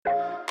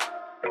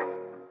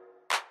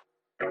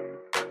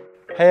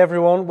Hey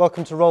everyone,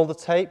 welcome to Roll the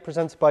Tape,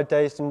 presented by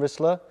Dazed and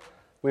Rizla.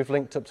 We've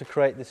linked up to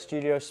create this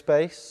studio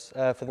space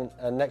for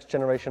the next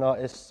generation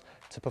artists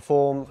to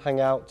perform,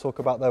 hang out, talk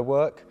about their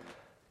work,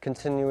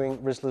 continuing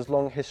Rizla's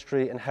long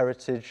history and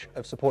heritage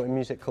of supporting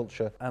music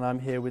culture. And I'm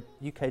here with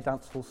UK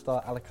dancehall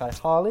star Alakai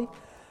Harley.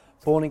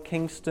 Born in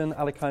Kingston,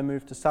 Alakai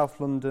moved to South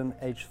London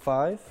aged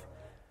 5.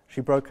 She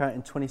broke out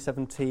in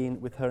 2017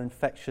 with her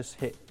infectious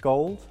hit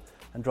Gold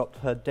and dropped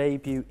her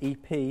debut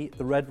EP,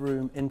 The Red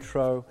Room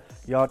Intro,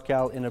 Yard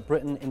Gal in a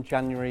Britain in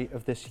January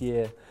of this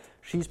year.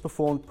 She's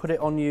performed Put It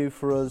On You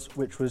for us,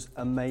 which was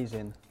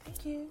amazing.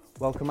 Thank you.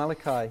 Welcome,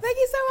 Alakai. Thank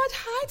you so much.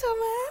 Hi,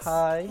 Thomas.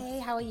 Hi. Hey,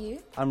 how are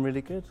you? I'm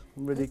really good.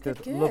 I'm really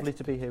good. Lovely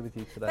to be here with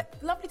you today.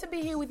 Lovely to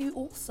be here with you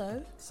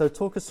also. So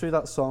talk us through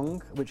that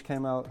song, which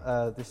came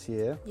out this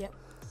year. Yep.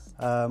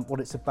 What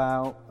it's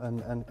about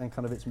and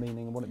kind of its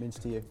meaning and what it means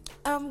to you.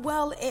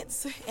 Well,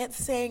 it's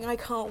saying I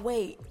can't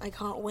wait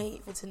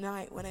for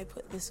tonight when I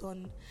put this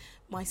on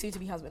my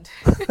soon-to-be husband.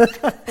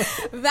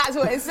 That's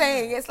what it's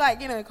saying. It's like,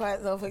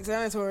 quite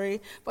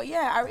self-explanatory. But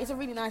yeah, it's a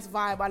really nice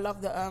vibe. I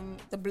love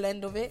the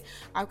blend of it.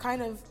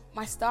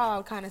 My style, I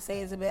would kind of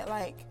say, is a bit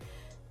like,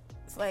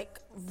 it's like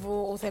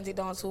raw, authentic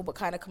dancehall, but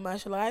kind of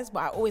commercialized. But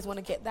I always want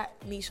to get that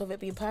niche of it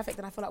being perfect,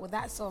 and I feel like with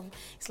that song,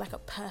 it's like a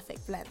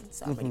perfect blend.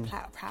 So I'm really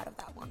proud of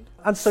that one.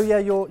 And so yeah,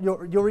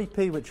 your EP,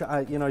 which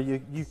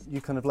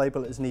you kind of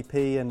label it as an EP,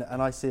 and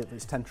I see it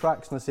as 10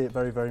 tracks, and I see it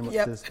very very much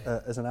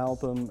as an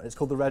album. It's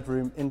called The Red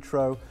Room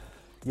Intro,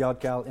 Yard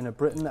Gal in a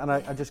Britain, and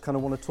I just kind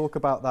of want to talk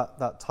about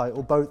that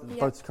title.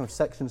 Both kind of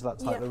sections of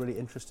that title are really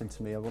interesting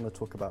to me. I want to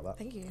talk about that.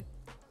 Thank you.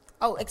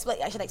 Oh,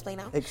 I should explain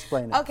now?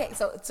 Explain it. Okay,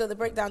 so the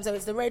breakdown, so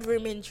it's the Red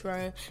Room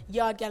Intro,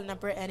 Yard Gal in a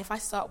Britain. If I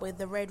start with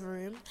the Red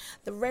Room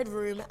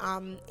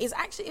is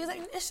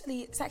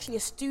actually a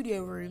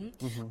studio room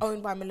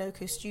owned by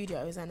Moloko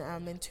Studios, and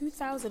in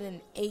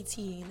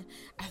 2018,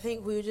 I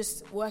think we were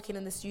just working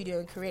in the studio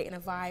and creating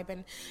a vibe,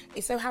 and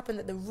it so happened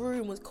that the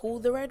room was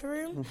called the Red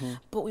Room,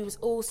 but we was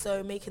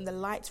also making the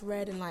lights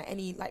red, and like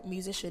any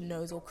musician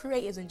knows, or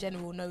creators in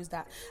general knows,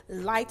 that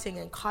lighting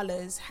and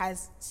colours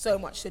has so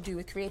much to do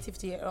with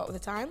creativity a lot of the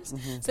times.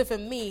 So for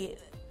me,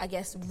 I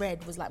guess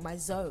red was like my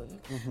zone.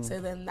 So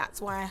then that's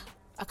why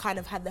I kind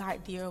of had the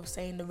idea of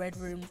saying the Red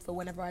Room for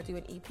whenever I do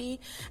an EP.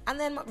 And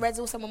then red's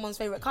also my mom's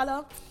favourite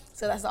colour,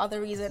 so that's the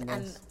other reason. Nice.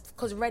 And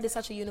because red is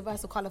such a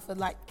universal colour for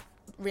like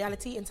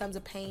reality in terms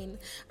of pain,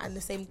 and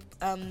the same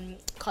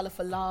colour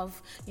for love,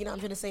 I'm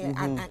trying to say,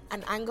 and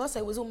anger. So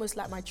it was almost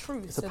like my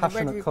truth. It's so a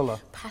passionate the red colour.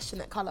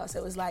 Passionate colour. So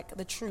it was like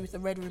the truth, the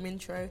Red Room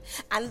Intro.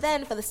 And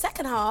then for the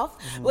second half,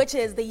 which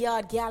is the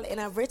Yard Gal in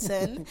a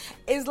Britain,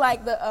 is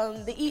like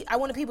I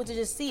wanted people to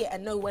just see it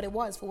and know what it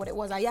was for what it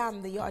was. I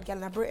am the Yard Gal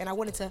in a Britain. I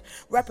wanted to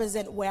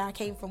represent where I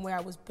came from, where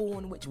I was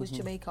born, which was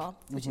Jamaica,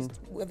 which is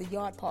where the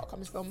yard part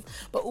comes from.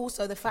 But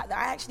also the fact that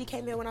I actually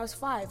came here when I was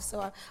 5.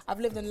 So I've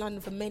lived in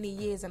London for many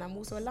years, and I'm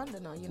also a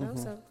Londoner,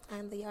 so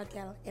I'm the Yard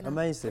Gal in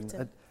Amazing.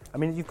 Britain. I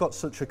mean, you've got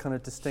such a kind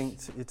of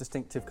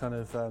distinctive kind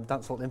of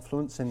dancehall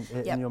influence in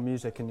your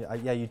music, and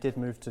you did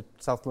move to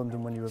South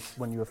London when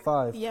you were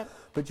 5. Yep.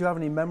 But do you have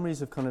any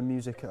memories of kind of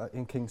music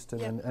in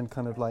Kingston and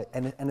kind of like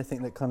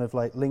anything that kind of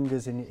like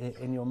lingers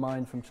in your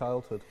mind from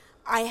childhood?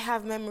 I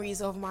have memories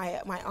of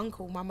my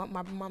uncle, my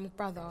mum's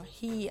brother.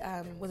 He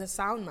was a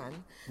sound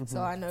man,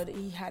 so I know that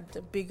he had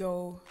the big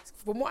old.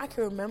 From what I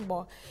can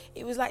remember,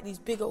 it was like these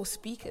big old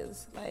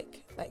speakers,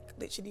 like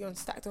literally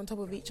stacked on top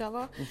of each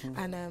other,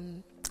 and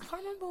I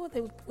can't remember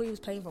what he was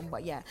playing from,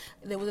 but yeah,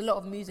 there was a lot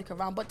of music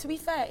around. But to be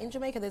fair, in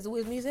Jamaica, there's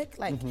always music.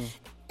 Like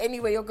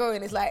anywhere you're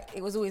going, it's like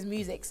it was always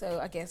music. So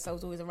I guess I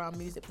was always around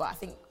music. But I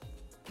think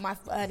my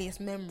earliest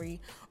memory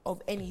of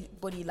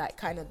anybody like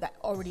kind of that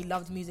already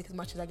loved music as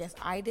much as I guess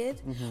I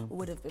did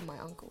would have been my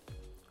uncle.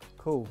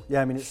 Cool.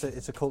 Yeah, I mean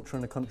it's a culture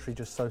and a country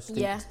just so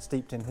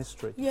steeped in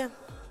history. Yeah.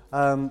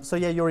 So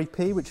yeah, your EP,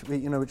 which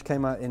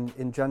came out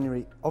in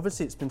January.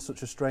 Obviously, it's been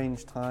such a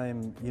strange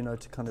time,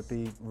 to kind of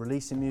be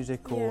releasing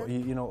music or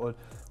or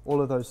all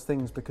of those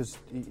things, because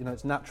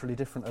it's naturally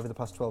different over the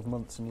past 12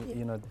 months, and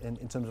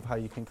in terms of how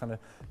you can kind of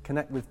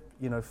connect with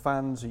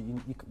fans.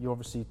 You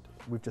obviously,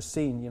 we've just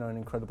seen an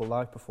incredible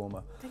live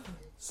performer. Thank you.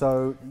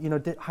 So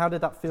how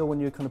did that feel when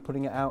you were kind of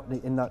putting it out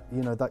in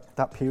that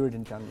that period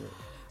in January?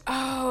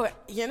 Oh,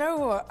 you know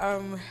what?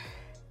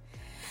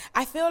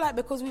 I feel like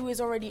because we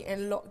was already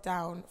in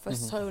lockdown for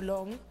so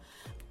long,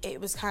 it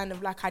was kind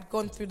of like I'd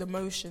gone through the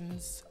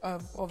motions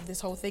of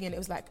this whole thing, and it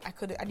was like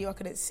I knew I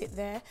couldn't sit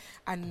there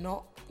and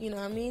not,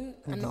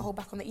 and not hold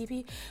back on the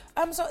EP.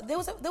 So there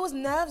was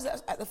nerves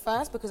at the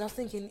first, because I was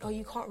thinking, oh,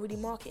 you can't really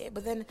market it,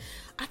 but then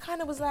I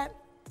kind of was like,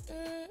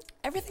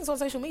 everything's on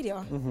social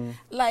media.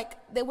 Like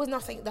there was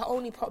nothing. The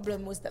only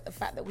problem was that the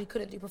fact that we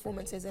couldn't do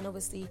performances, and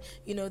obviously,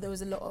 there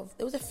was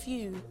a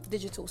few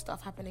digital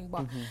stuff happening,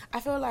 but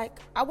I feel like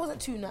I wasn't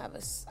too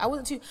nervous. I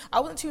wasn't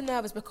too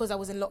nervous because I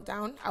was in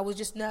lockdown. I was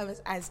just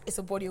nervous as it's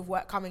a body of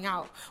work coming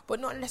out, but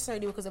not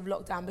necessarily because of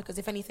lockdown, because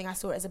if anything, I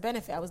saw it as a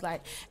benefit. I was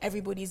like,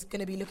 everybody's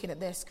gonna be looking at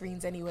their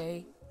screens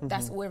anyway.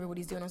 That's all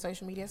everybody's doing on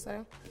social media,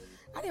 so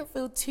I didn't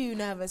feel too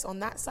nervous on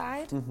that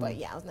side, but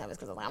yeah, I was nervous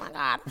because I was like, oh my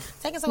God,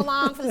 it's taking so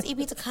long for this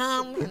EP to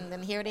come, and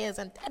then here it is,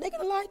 and they're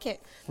gonna like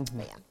it.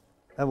 But yeah.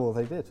 Oh, well,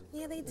 they did.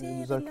 Yeah, they did. It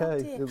was They okay.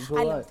 loved it. It was all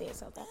I right. loved it.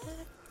 So that.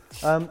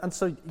 And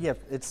so, yeah,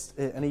 it's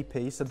an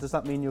EP. So does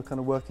that mean you're kind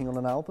of working on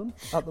an album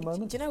at the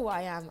moment? Do you know what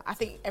I am? I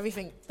think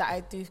everything that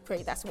I do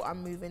create, that's what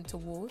I'm moving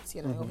towards.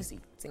 You know, obviously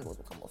singles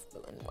will come off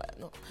and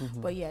whatnot.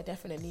 But yeah,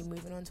 definitely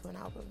moving on to an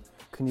album.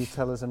 Can you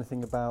tell us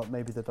anything about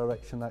maybe the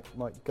direction that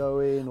might go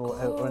in,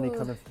 or any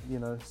kind of, you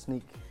know,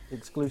 sneak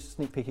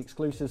peek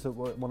exclusives of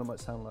what it might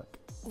sound like?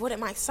 What it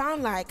might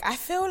sound like? I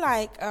feel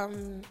like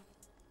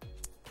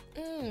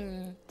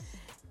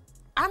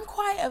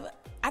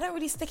I don't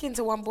really stick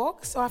into one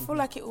box, so I feel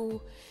like it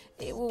will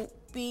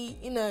be,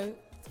 you know,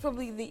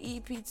 probably the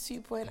EP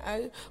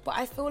 2.0, but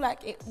I feel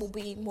like it will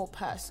be more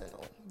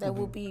personal. There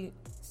will be,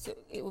 so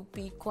it will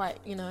be quite,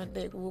 you know,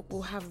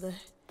 we'll have the,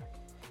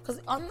 because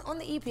on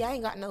the EP I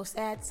ain't got no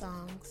sad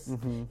songs,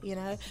 you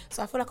know,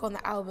 so I feel like on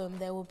the album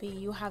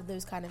you'll have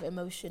those kind of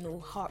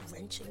emotional,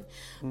 heart-wrenching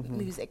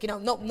music, you know,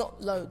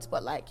 not loads,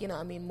 but like, you know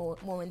what I mean,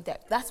 more in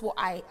depth. That's what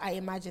I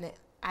imagine it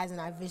as,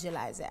 and I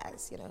visualize it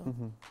as, you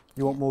know.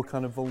 You want more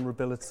kind of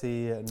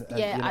vulnerability and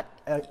yeah,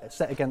 you know,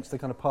 set against the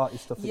kind of party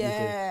stuff that you do.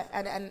 Yeah,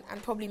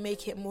 and probably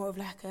make it more of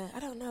like a, I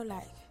don't know,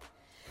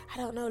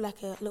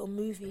 like a little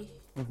movie.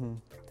 Don't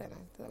know,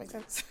 does that make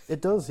sense?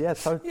 It does, yeah,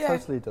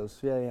 totally does,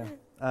 yeah.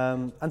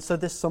 And so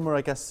this summer,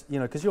 I guess, you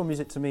know, because your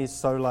music to me is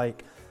so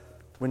like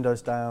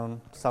windows down,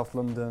 South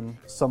London,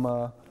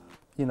 summer,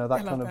 you know,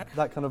 that kind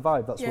of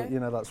vibe. That's what, you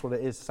know, that's what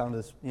it is. Sound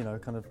as, you know,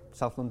 kind of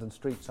South London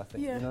streets, I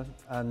think, you know.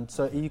 And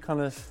so are you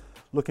kind of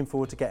looking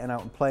forward to getting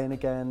out and playing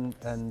again,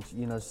 and,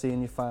 you know,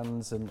 seeing your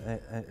fans and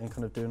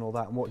kind of doing all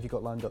that? And what have you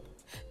got lined up?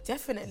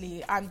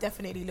 Definitely, I'm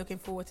definitely looking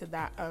forward to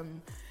that.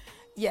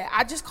 Yeah,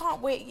 I just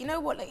can't wait. You know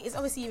what? Like, it's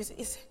obviously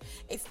it's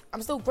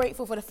I'm still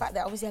grateful for the fact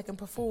that obviously I can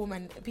perform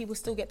and people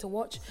still get to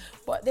watch.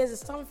 But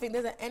there's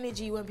an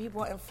energy when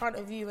people are in front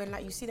of you and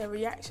like you see their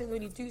reactions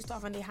when you do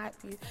stuff and they hype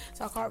you.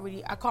 So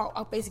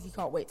I basically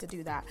can't wait to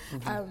do that.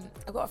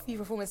 I've got a few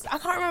performances. I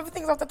can't remember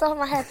things off the top of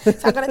my head,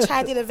 so I'm gonna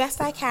try to do the best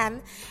I can.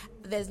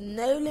 There's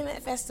No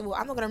Limit Festival.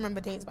 I'm not gonna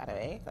remember dates, by the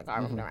way. I can't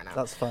remember right now.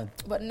 That's fine.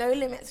 But No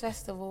Limits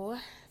Festival,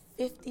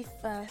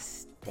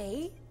 51st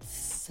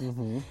Dates.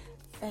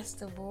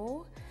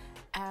 Festival,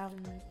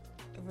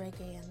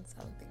 reggae and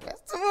something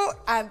festival,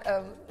 and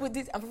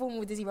I'm performing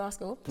with Dizzy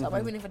Rascal. So I'm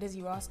opening for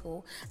Dizzy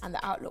Rascal and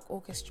the Outlook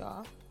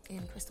Orchestra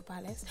in Crystal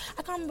Palace.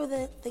 I can't remember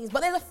the things,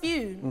 but there's a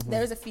few.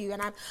 There is a few,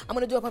 and I'm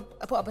gonna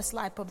put up a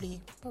slide probably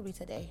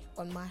today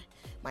on my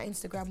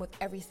Instagram with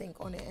everything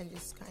on it, and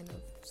just kind of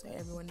so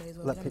everyone knows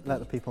where we're gonna be. Let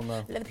the people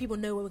know. Let the people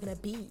know where we're gonna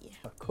be.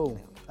 Oh, cool.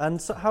 And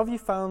so, how have you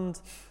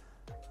found,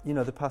 you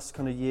know, the past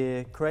kind of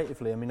year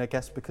creatively? I mean, I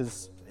guess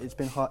because it's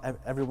been hard,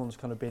 everyone's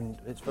kind of been,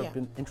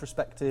 been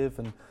introspective,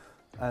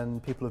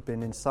 and people have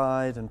been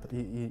inside, and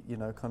you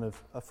know, kind of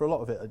for a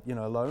lot of it, you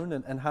know, alone.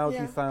 And how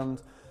have you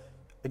found,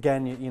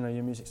 again, you know,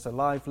 your music's so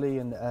lively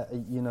and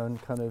you know,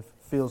 and kind of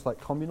feels like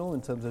communal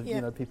in terms of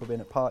you know, people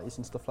being at parties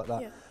and stuff like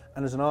that.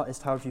 And as an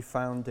artist, how have you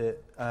found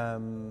it,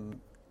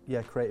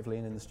 creatively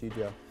and in the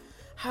studio?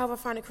 How have I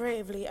found it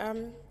creatively?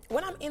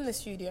 When I'm in the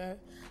studio,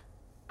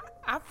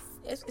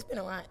 it's been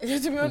alright.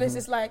 To be honest,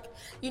 it's like,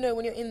 you know,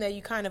 when you're in there,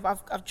 you kind of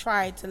I've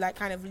tried to like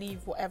kind of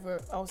leave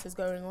whatever else is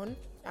going on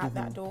at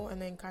that door,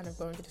 and then kind of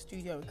go into the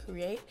studio and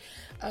create.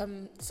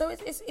 So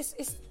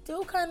it's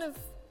still kind of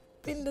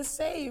been the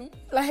same.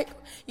 Like,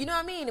 you know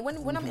what I mean?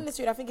 When I'm in the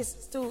studio, I think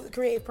it's still a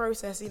creative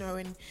process, you know,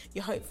 and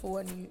you're hopeful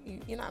and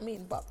you know what I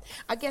mean? But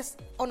I guess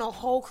on a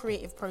whole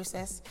creative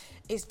process,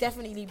 it's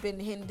definitely been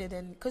hindered,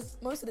 and because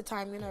most of the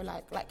time, you know,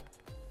 like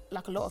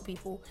a lot of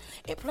people,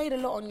 it played a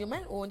lot on your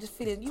mental and just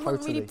feeling, you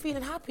weren't really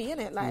feeling happy,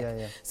 innit?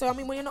 Like, so I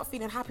mean, when you're not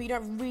feeling happy, you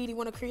don't really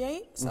want to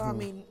create. So I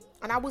mean,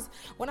 and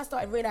when I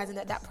started realizing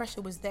that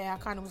pressure was there, I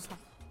kind of was like,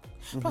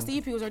 plus the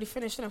EP was already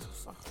finished, and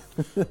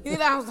you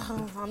know, I was like,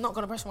 oh, I'm not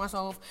gonna pressure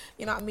myself,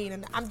 you know what I mean?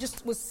 And I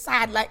just was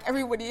sad like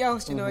everybody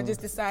else, you know, and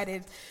just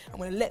decided I'm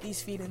gonna let these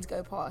feelings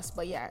go past.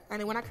 But yeah, and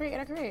then when I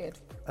created.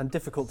 And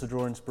difficult to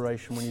draw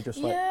inspiration when you're just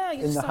like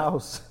in the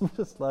house,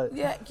 just like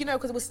you know,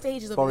 because it was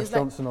stages of Boris it.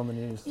 Johnson on the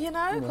news, you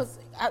know, because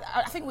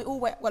I think we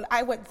all went. Well,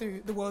 I went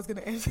through the world's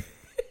gonna end.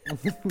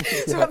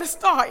 So at the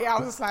start, I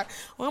was just like,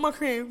 what am I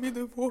creating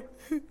music for?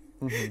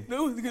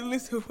 No one's gonna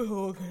listen for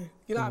all day.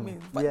 You know what I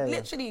mean? But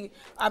literally,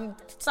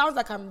 sounds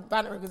like I'm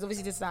bantering because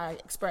obviously this is how I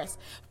express.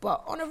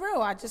 But on a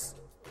real, I just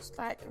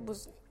like it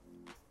was.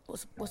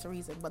 What's the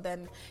reason? But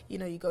then, you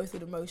know, you go through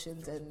the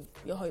motions and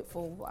you're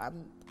hopeful.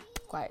 I'm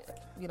quite,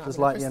 you know, there's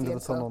light at the end of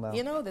the tunnel now.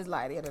 You know, there's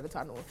light at the end of the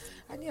tunnel,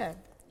 and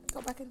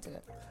got back into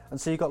it.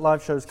 And so you've got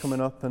live shows coming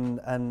up,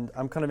 and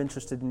I'm kind of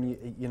interested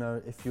in you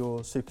know, if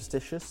you're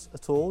superstitious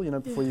at all, you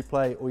know, before you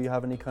play, or you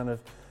have any kind of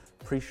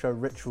pre-show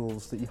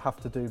rituals that you have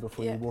to do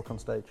before you walk on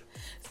stage.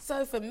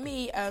 So for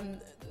me,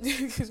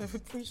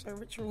 pre-show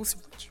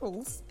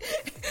rituals.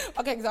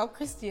 Okay, because I'm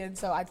Christian,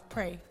 so I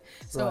pray.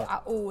 So I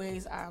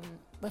always,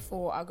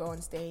 before I go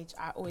on stage,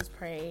 I always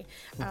pray.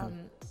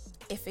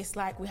 if it's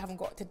like we haven't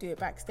got to do it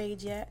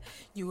backstage yet,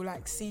 you will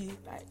like see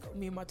like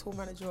me and my tour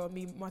manager, or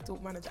me, my tour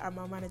manager and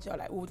my manager,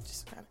 like we'll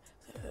just kind of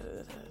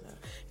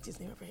just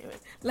name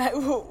it, like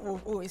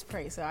we'll always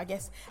pray. So I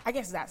guess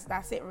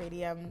that's it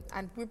really.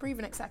 And we're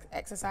breathing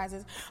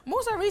exercises.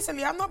 More so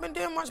recently, I've not been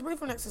doing much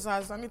breathing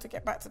exercises. I need to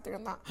get back to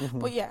doing that.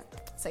 But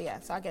so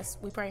I guess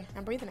we pray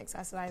and breathing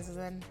exercises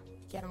and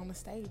get on the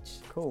stage.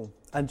 Cool.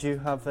 And do you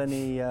have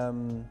any,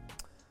 you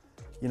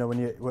know,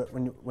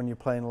 when you're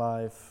playing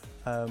live,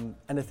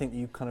 anything that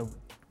you kind of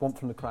want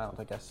from the crowd?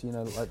 I guess, you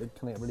know, like that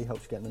kind of really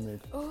helps you get in the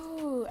mood.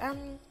 Oh,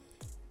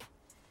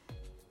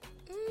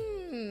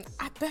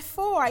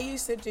 before I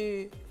used to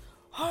do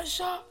hot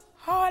shot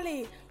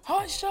Harley,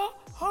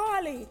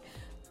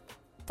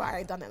 but I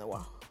ain't done it in a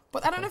while.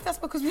 But I don't know if that's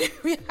because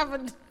we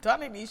haven't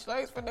done any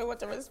shows for no one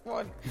to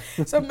respond.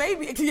 So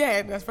maybe,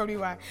 yeah, that's probably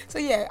why. So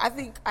yeah, I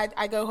think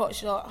I go hot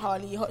shot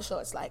Harley. Hot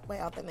shot's like my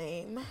other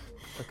name.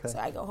 Okay. So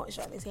I go hot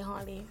shot and they say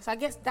Harley. So I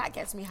guess that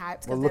gets me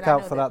hyped. Well, look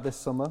out for that this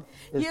summer.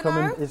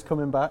 It's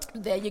coming back.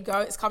 There you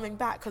go. It's coming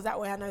back because that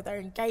way I know they're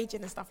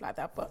engaging and stuff like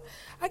that. But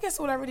I guess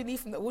all I really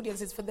need from the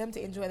audience is for them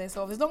to enjoy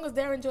themselves. As long as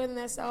they're enjoying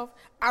themselves,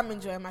 I'm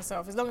enjoying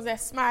myself. As long as they're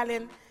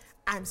smiling,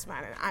 I'm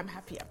smiling. I'm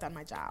happy. I've done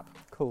my job.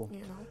 Cool.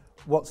 You know.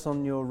 What's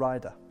on your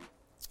rider?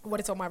 What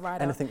is on my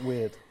rider? Anything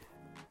weird?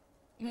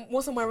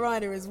 What's on my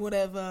rider is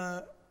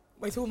whatever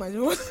my tour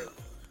manager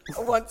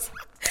wants.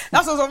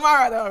 That's what's on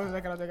my rider. I'm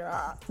joking.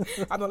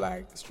 I'm not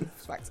lying. It's true.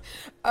 It's facts.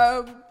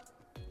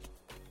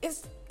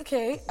 It's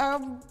okay.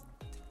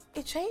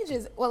 It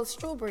changes. Well,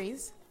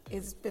 strawberries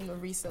has been a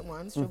recent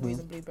one. Strawberries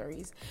and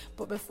blueberries.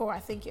 But before, I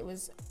think it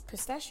was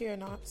pistachio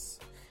nuts.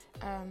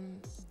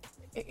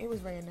 It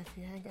was very enough.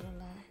 I ain't gonna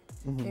lie.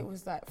 It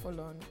was like full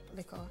on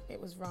liquor.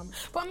 It was rum.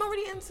 But I'm not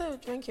really into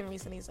drinking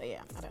recently, so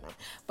yeah, I don't know.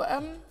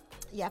 But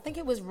yeah, I think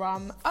it was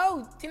rum.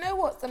 Oh, do you know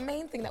what? The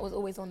main thing that was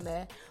always on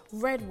there,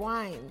 red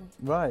wine.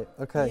 Right.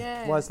 Okay.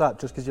 Yeah. Why is that?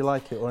 Just because you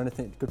like it, or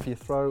anything good for your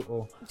throat,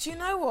 or? Do you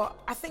know what?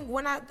 I think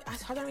when I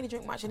don't really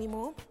drink much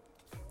anymore.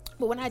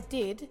 But when I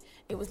did,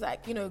 it was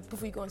like, you know,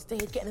 before you go on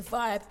stage, get in the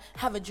vibe,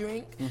 have a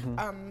drink.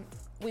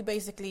 We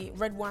basically,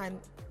 red wine,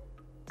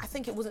 I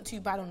think it wasn't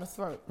too bad on the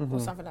throat or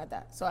something like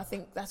that. So I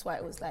think that's why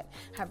it was like,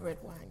 have red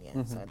wine,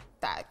 yeah. So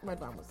that red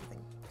wine was the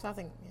thing. So I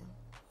think, yeah.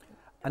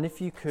 And if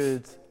you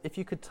could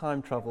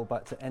time travel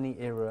back to any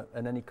era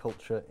and any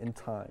culture in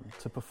time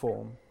to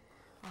perform,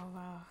 oh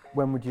wow.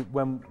 When would you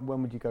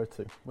go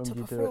to? When would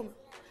you do it?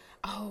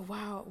 Oh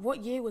wow.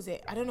 What year was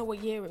it? I don't know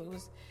what year it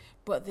was,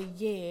 but the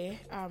year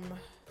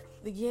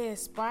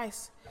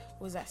Spice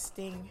was at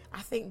Sting.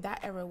 I think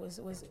that era was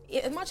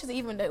as much as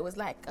even though it was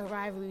like a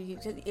rivalry,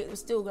 it was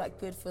still like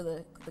good for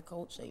the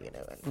culture, you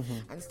know,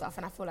 and stuff.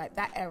 And I feel like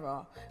that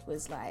era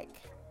was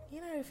like, you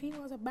know, if he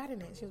wasn't bad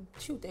in it,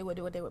 they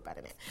were bad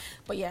in it.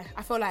 But yeah,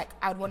 I feel like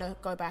I'd want to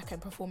go back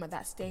and perform at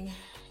that Sting.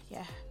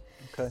 Yeah.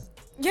 Okay.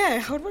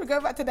 Yeah, I would want to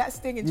go back to that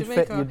Sting in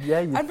Jamaica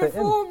and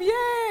perform.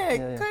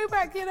 Go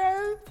back, you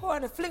know, put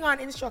on a fling on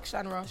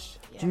Instruction Rush.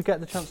 Yeah. Do you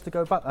get the chance to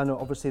go back? I know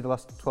obviously the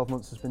last 12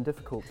 months has been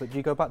difficult, but do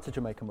you go back to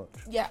Jamaica much?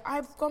 Yeah,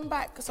 I've gone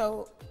back.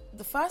 So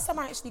the first time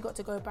I actually got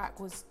to go back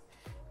was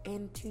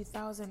in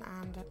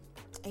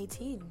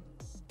 2018.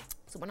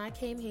 So when I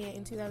came here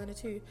in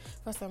 2002,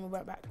 first time I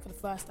went back for the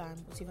first time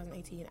was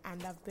 2018,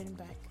 and I've been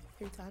back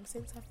 3 times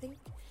since, I think.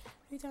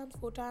 3 times,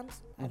 4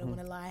 times. I don't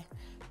want to lie,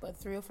 but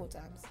 3 or 4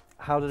 times.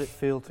 How did it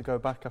feel to go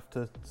back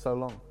after so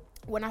long?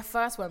 When I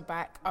first went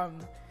back,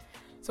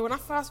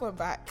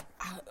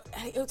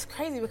 it was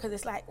crazy because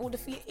it's like all the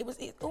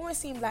it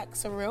almost seemed like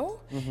surreal,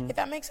 if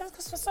that makes sense.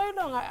 Because for so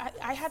long,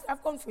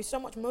 I've gone through so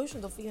much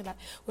emotions of feeling like,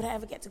 would I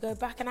ever get to go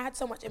back? And I had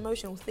so much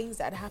emotional things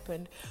that had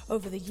happened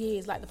over the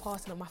years, like the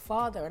passing of my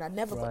father, and I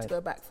never got to go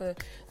back for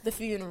the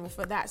funeral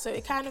for that. So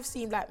it kind of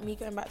seemed like me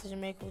going back to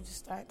Jamaica was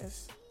just like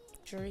this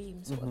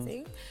dream sort of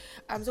thing.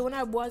 So when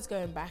I was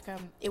going back,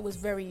 it was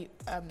very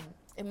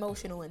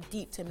emotional and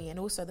deep to me, and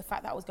also the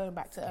fact that I was going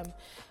back to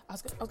I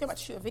was going back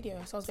to shoot a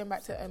video, so I was going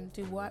back to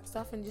do work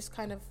stuff and just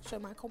kind of show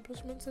my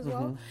accomplishments as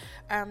well.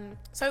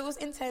 So it was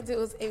intense.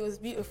 It was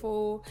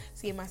beautiful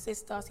seeing my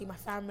sister, seeing my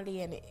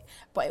family,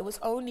 but it was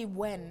only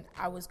when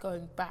I was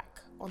going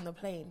back on the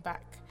plane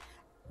back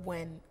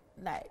when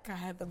like I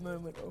had the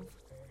moment of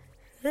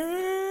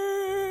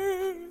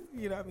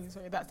you know what I mean?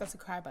 Sorry, that's a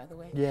cry, by the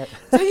way. Yeah.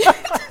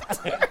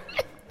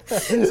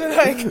 So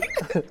like,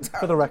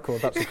 for the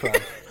record, that's a cry.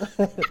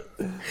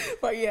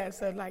 But yeah,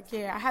 so like,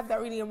 yeah, I had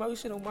that really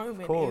emotional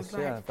moment. Of course, it was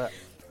like, yeah. But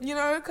you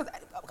know, because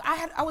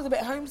I was a bit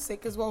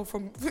homesick as well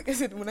from.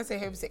 When I say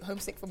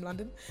homesick from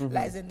London,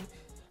 like as in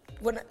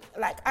when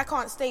like I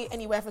can't stay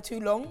anywhere for too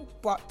long,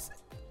 but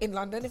in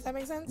London, if that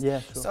makes sense.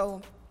 Yeah, sure.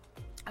 So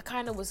I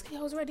kind of was.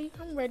 I was ready.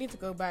 I'm ready to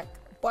go back.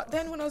 But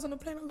then when I was on the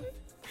plane, I was like,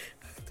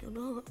 I don't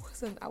know.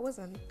 I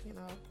wasn't. You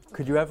know.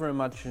 Could you ever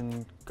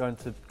imagine going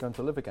to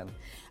live again?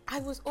 I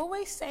was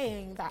always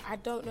saying that I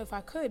don't know if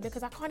I could,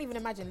 because I can't even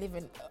imagine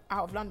living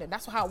out of London.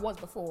 That's how it was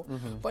before.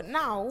 But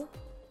now,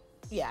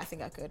 yeah, I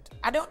think I could.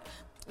 I don't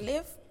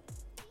live.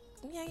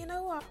 Yeah, you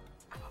know what?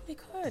 I probably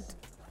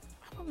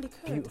probably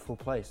could. Beautiful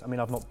place. I mean,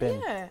 I've not been.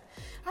 Yeah,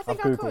 I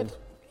think I've I could. Googled.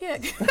 Yeah,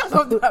 I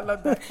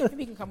love that.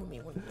 Maybe you can come with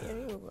me. We'll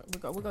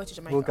go to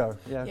Jamaica. We'll go.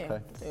 Yeah,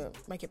 okay.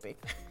 Make it big.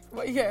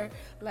 But yeah,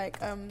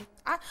 like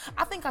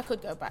I think I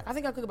could go back. I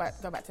think I could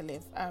go back to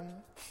live.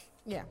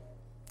 Yeah,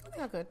 I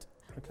think I could.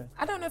 Okay.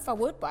 I don't know if I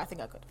would, but I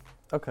think I could.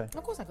 Okay.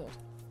 Of course I could.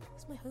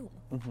 It's my home.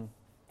 Mm-hmm.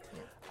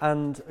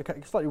 And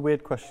okay, slightly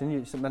weird question.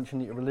 You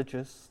mentioned that you're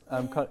religious.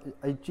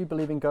 Do you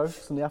believe in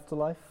ghosts and the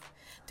afterlife?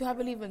 Do I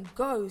believe in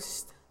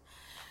ghosts?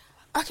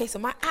 Okay, so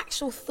my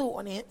actual thought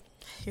on it.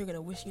 You're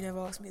gonna wish you never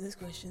asked me this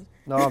question.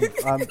 No,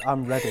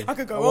 I'm ready. I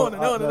could go on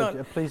and on and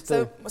on. Please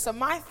do. So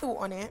my thought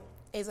on it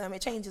is,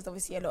 it changes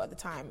obviously a lot of the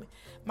time.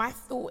 My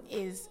thought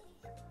is,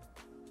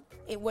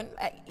 it wouldn't,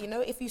 like, you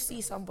know, if you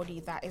see somebody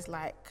that is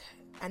like,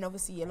 and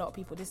obviously a lot of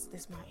people, this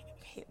might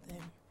hit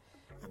them.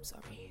 I'm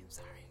sorry.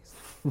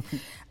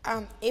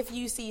 If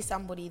you see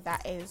somebody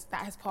that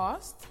has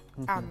passed,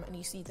 and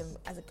you see them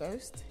as a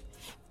ghost,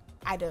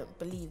 I don't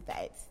believe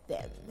that it's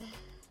them.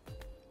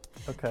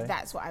 Okay.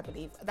 That's what I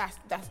believe. That's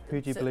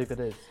Who do you believe it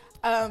is?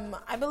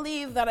 I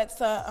believe that it's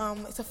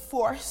a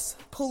force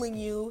pulling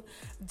you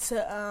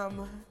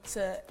to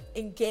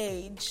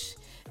engage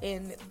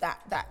in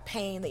that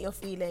pain that you're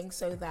feeling,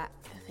 so that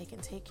they can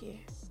take you.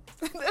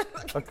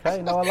 Okay,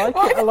 no, I like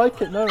it. I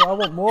like it. No, I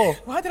want more.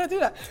 Why did I do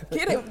that?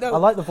 Get it? No. I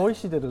like the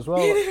voice you did as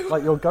well,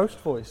 like your ghost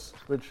voice,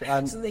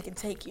 so they can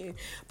take you.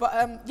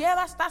 But yeah,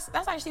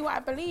 that's actually what I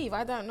believe.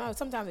 I don't know.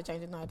 Sometimes it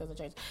changes. No, it doesn't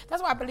change.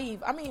 That's what I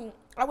believe. I mean,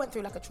 I went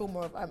through like a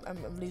trauma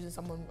of losing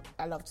someone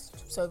I loved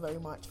so very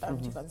much.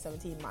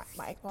 2017,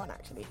 my ex-partner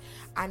actually,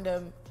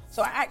 and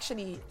so I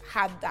actually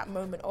had that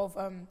moment of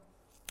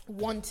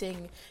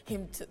wanting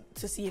him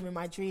to see him in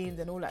my dreams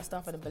and all that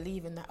stuff, and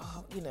believing that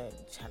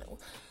channel.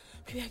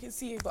 Maybe I can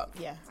see you, but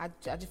yeah, I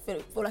just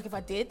feel like if I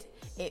did,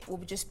 it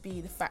would just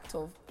be the fact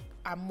of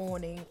I'm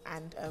mourning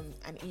and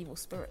evil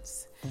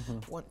spirits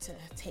want to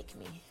take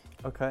me.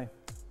 Okay,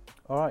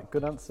 all right,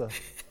 good answer.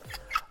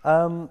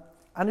 And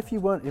if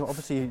you weren't,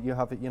 obviously you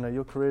have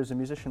your career as a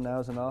musician now,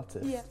 as an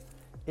artist. Yeah.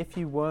 If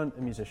you weren't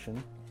a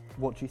musician,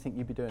 what do you think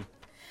you'd be doing?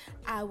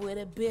 I would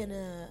have been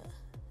a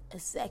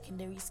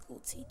secondary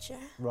school teacher.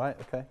 Right.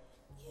 Okay.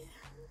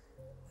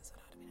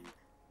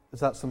 Is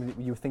that something that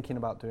you were thinking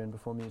about doing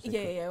before music?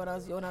 Yeah. When I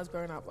was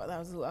growing up, that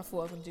was what I thought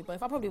I was going to do. But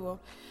if I probably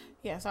will,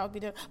 so I would be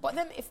doing. But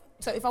then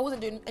if I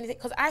wasn't doing anything,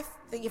 because I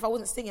think if I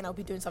wasn't singing, I would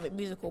be doing something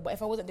musical. But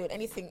if I wasn't doing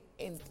anything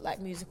in like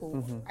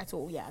musical at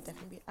all, I'd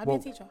definitely be. I'd be a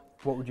teacher.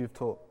 What would you have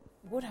taught?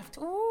 Would have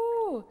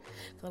taught.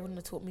 Because I wouldn't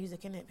have taught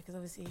music in it, because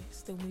obviously it's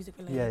still music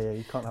related. Yeah.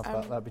 You can't have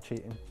that. That'd be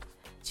cheating.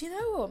 Do you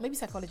know what? Maybe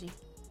psychology.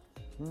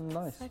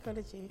 Nice.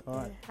 Psychology. All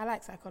right. I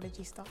like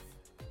psychology stuff.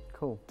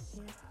 Cool.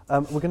 Yeah.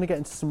 We're going to get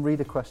into some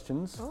reader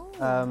questions. Oh.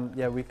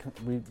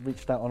 We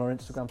reached out on our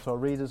Instagram to our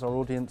readers, our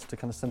audience, to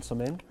kind of send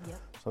some in. Yeah.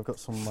 So I've got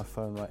some on my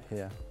phone right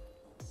here.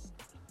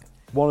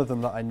 One of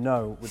them that I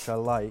know, which I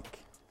like,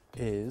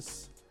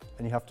 is,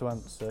 and you have to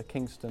answer,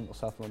 Kingston or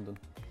South London.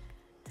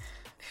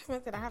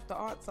 Did I have to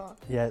answer?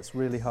 Yeah, it's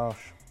really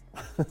harsh.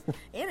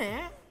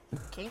 Innit?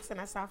 Kingston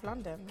or South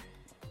London?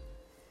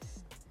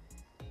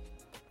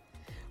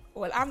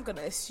 Well, I'm going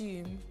to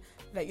assume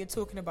that you're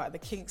talking about the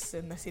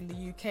Kingston that's in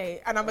the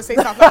UK, and I'm going to say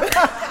South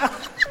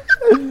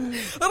London.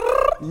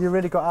 You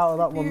really got out of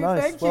that one.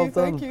 Nice. Well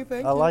done. Thank you.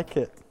 I like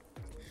it.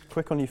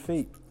 Quick on your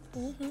feet.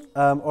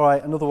 All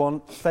right, another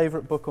one.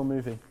 Favourite book or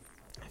movie?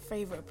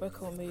 Favourite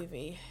book or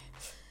movie?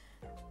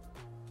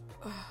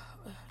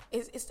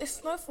 Is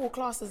Snowfall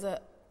classed as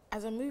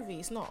a movie?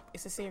 It's not.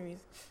 It's a series.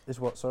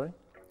 Is what, sorry?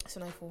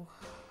 Snowfall.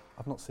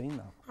 I've not seen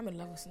that. I'm in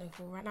love with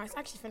Snowfall right now. It's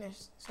actually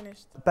finished. It's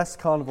finished. Best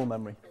carnival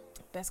memory?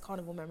 Best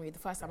carnival memory, the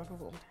first time I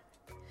performed.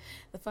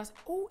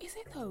 Oh, is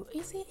it though?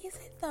 Is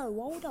it though?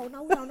 Hold on.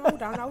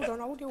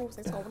 Hold your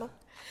horses, hold on.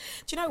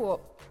 Do you know what?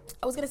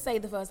 I was going to say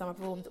the first time I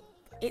performed,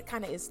 it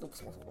kind of is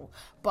small,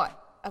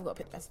 but I've got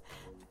to pick the best.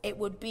 It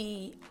would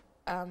be,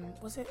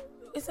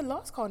 it's the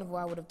last carnival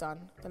I would have done.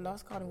 And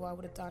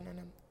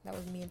that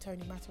was me and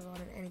Tony Matteron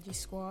and Energy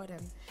Squad,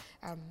 and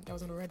that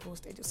was on the Red Bull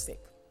stage. It was sick.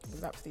 It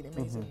was absolutely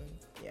amazing.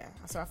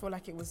 And so I feel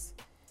like it was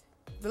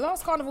the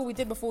last carnival we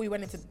did before we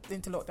went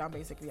into lockdown,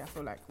 basically. I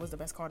feel like was the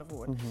best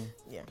carnival. And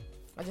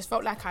I just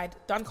felt like I'd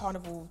done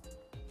carnival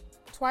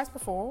twice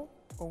before.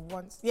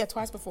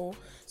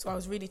 So I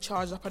was really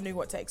charged up. I knew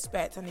what to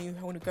expect. I knew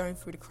when we were going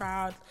through the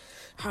crowd,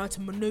 how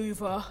to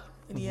maneuver.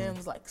 In the end, it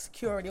was like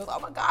security. I was like,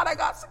 oh my God, I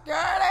got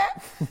security.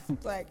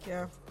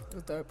 It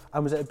was dope.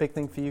 And was it a big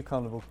thing for you,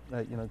 carnival,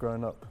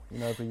 growing up,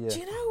 every year? Do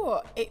you know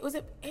what?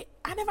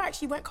 I never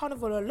actually went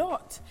carnival a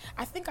lot.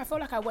 I feel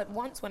like I went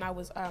once when I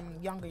was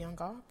younger,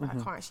 but I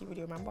can't actually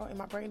really remember in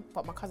my brain.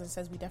 But my cousin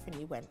says we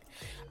definitely went.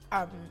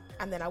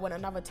 And then I went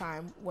another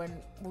time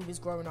when we was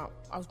growing up.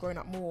 I was growing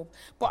up more.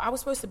 But I was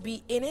supposed to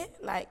be in it,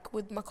 like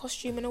with my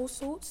costume and all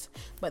sorts.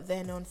 But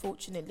then,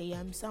 unfortunately,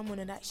 someone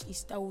had actually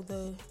stole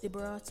the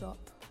brat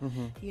up.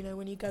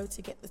 When you go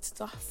to get the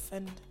stuff,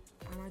 and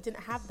I didn't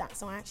have that,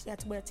 so I actually had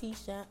to wear a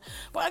t-shirt.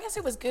 But I guess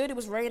it was good. It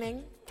was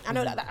raining. I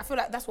know that I feel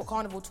like that's what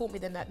carnival taught me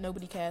then, that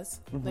nobody cares.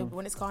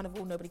 When it's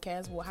carnival, nobody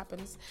cares what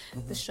happens.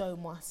 The show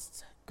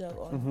must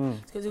go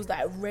on because it was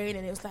like rain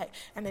and it was like,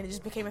 and then it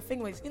just became a thing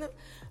where,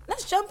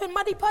 let's jump in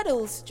muddy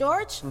puddles,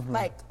 George.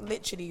 Like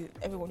literally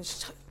everyone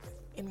was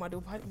in muddy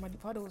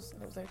puddles,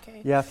 and it was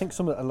okay. Yeah, I think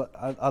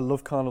I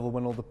love Carnival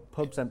when all the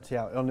pubs empty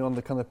out, only on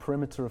the kind of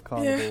perimeter of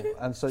Carnival,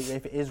 and so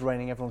if it is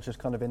raining, everyone's just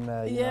kind of in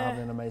there,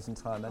 having an amazing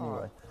time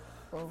anyway.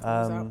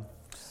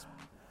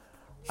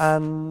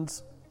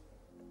 And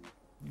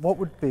what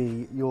would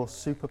be your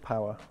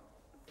superpower?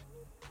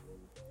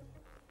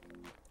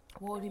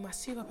 What would be my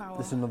superpower?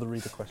 This is another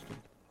reader question.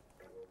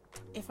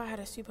 If I had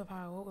a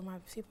superpower, what would my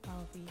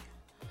superpower be?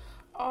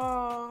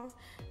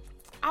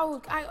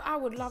 I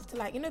would love to,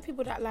 like,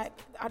 people that like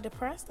are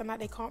depressed and like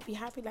they can't be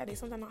happy, like they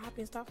sometimes not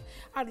happy and stuff.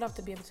 I'd love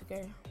to be able to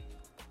go.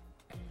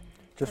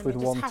 Just with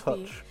one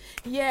touch.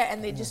 Yeah,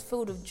 and they're just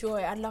filled with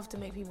joy. I'd love to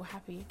make people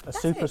happy. A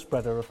super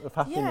spreader of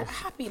happiness. Yeah,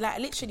 happy, like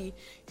literally.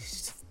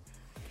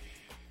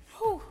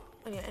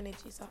 And your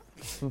energy's up.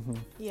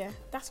 Yeah,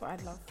 that's what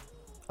I'd love.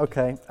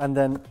 Okay, and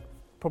then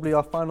probably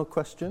our final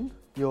question,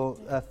 your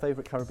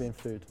favourite Caribbean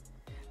food.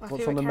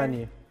 What's on the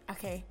menu?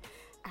 Okay,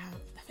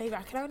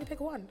 favourite, can I only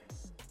pick one?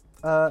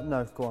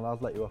 No, go on, I'll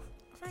let you off.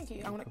 Thank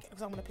you, I'm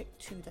gonna pick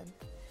two then.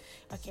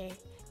 Okay,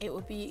 it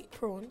would be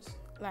prawns,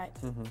 like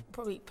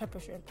probably pepper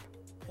shrimp.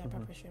 Yeah,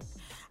 pepper shrimp.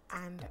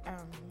 And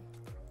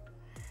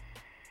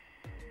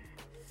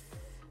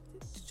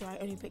do I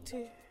only pick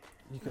two?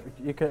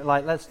 You could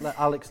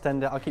I'll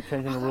extend it. I'll keep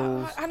changing the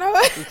rules. I know.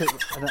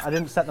 I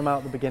didn't set them out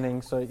at the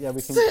beginning, so yeah,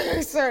 we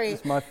can. Sorry.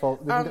 It's my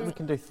fault. We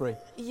can do three.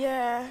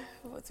 Yeah,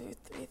 we'll do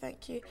three.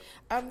 Thank you.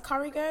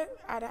 Curry goat.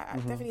 I'd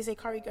definitely say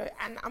curry goat,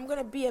 and I'm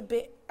gonna be a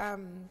bit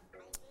because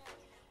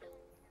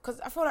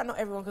I feel like not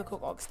everyone can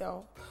cook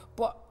oxtail,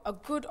 but a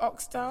good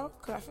oxtail.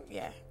 Because I think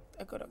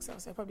a good oxtail.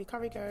 So probably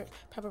curry goat,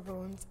 pepper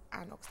prawns,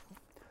 and oxtail.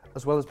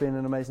 As well as being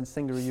an amazing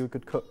singer, are you a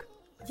good cook?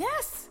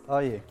 Yes.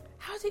 Are you?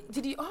 How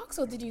did you ask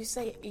or did you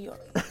say you're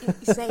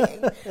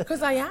saying?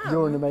 Because I am.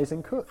 You're an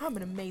amazing cook. I'm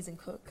an amazing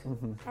cook.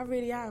 I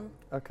really am.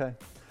 Okay,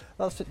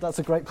 that's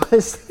a great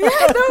place. Yeah,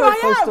 no,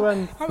 place to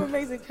end. I'm an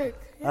amazing cook.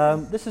 Yeah.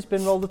 This has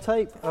been Roll the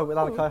Tape with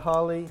Alakai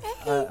Harley,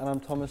 Hey. and I'm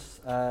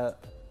Thomas.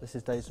 This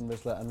is Dazed and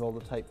Rizla and Roll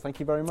the Tape. Thank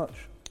you very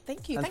much.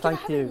 Thank you. And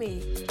thank you for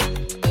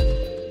having me.